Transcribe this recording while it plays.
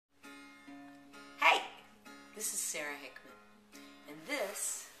This is Sara Hickman, and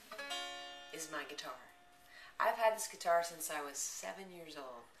this is my guitar. I've had this guitar since I was 7 years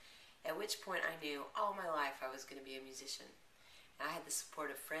old, at which point I knew all my life I was going to be a musician. And I had the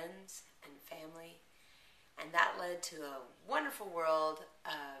support of friends and family, and that led to a wonderful world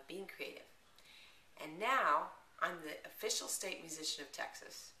of being creative. And now I'm the official state musician of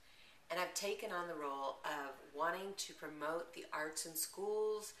Texas, and I've taken on the role of wanting to promote the arts in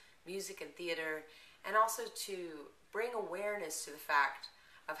schools, music and theater, and also to bring awareness to the fact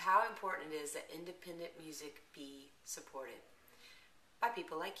of how important it is that independent music be supported by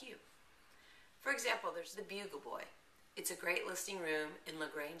people like you. For example, there's the Bugle Boy. It's a great listening room in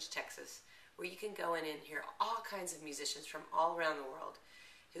LaGrange, Texas, where you can go in and hear all kinds of musicians from all around the world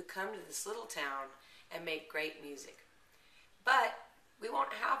who come to this little town and make great music. But we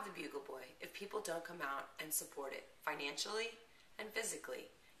won't have the Bugle Boy if people don't come out and support it financially and physically.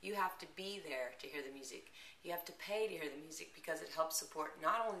 You have to be there to hear the music. You have to pay to hear the music because it helps support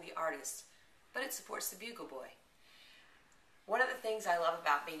not only the artist, but it supports the Bugle Boy. One of the things I love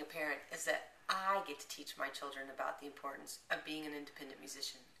about being a parent is that I get to teach my children about the importance of being an independent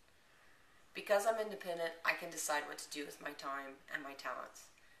musician. Because I'm independent, I can decide what to do with my time and my talents.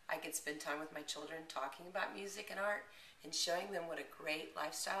 I can spend time with my children talking about music and art and showing them what a great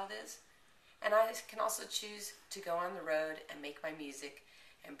lifestyle it is. And I can also choose to go on the road and make my music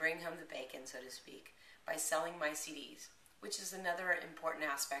and bring home the bacon, so to speak, by selling my CDs, which is another important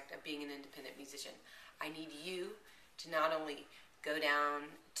aspect of being an independent musician. I need you to not only go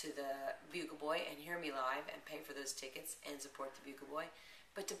down to the Bugle Boy and hear me live and pay for those tickets and support the Bugle Boy,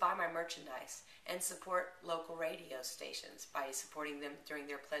 but to buy my merchandise and support local radio stations by supporting them during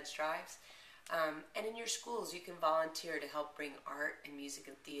their pledge drives. And in your schools, you can volunteer to help bring art and music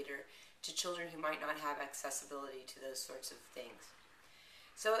and theater to children who might not have accessibility to those sorts of things.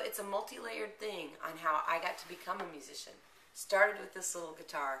 So it's a multi-layered thing on how I got to become a musician. Started with this little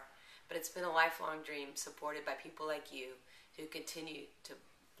guitar, but it's been a lifelong dream supported by people like you who continue to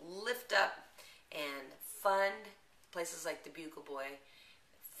lift up and fund places like the Bugle Boy,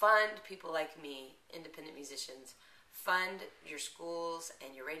 fund people like me, independent musicians, fund your schools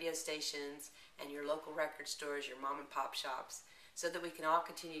and your radio stations and your local record stores, your mom and pop shops, so that we can all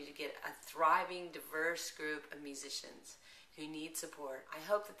continue to get a thriving, diverse group of musicians who need support. I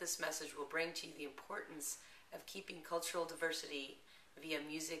hope that this message will bring to you the importance of keeping cultural diversity via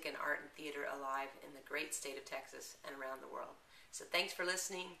music and art and theater alive in the great state of Texas and around the world. So thanks for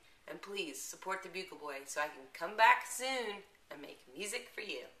listening, and please support the Bugle Boy so I can come back soon and make music for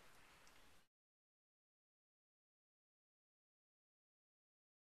you.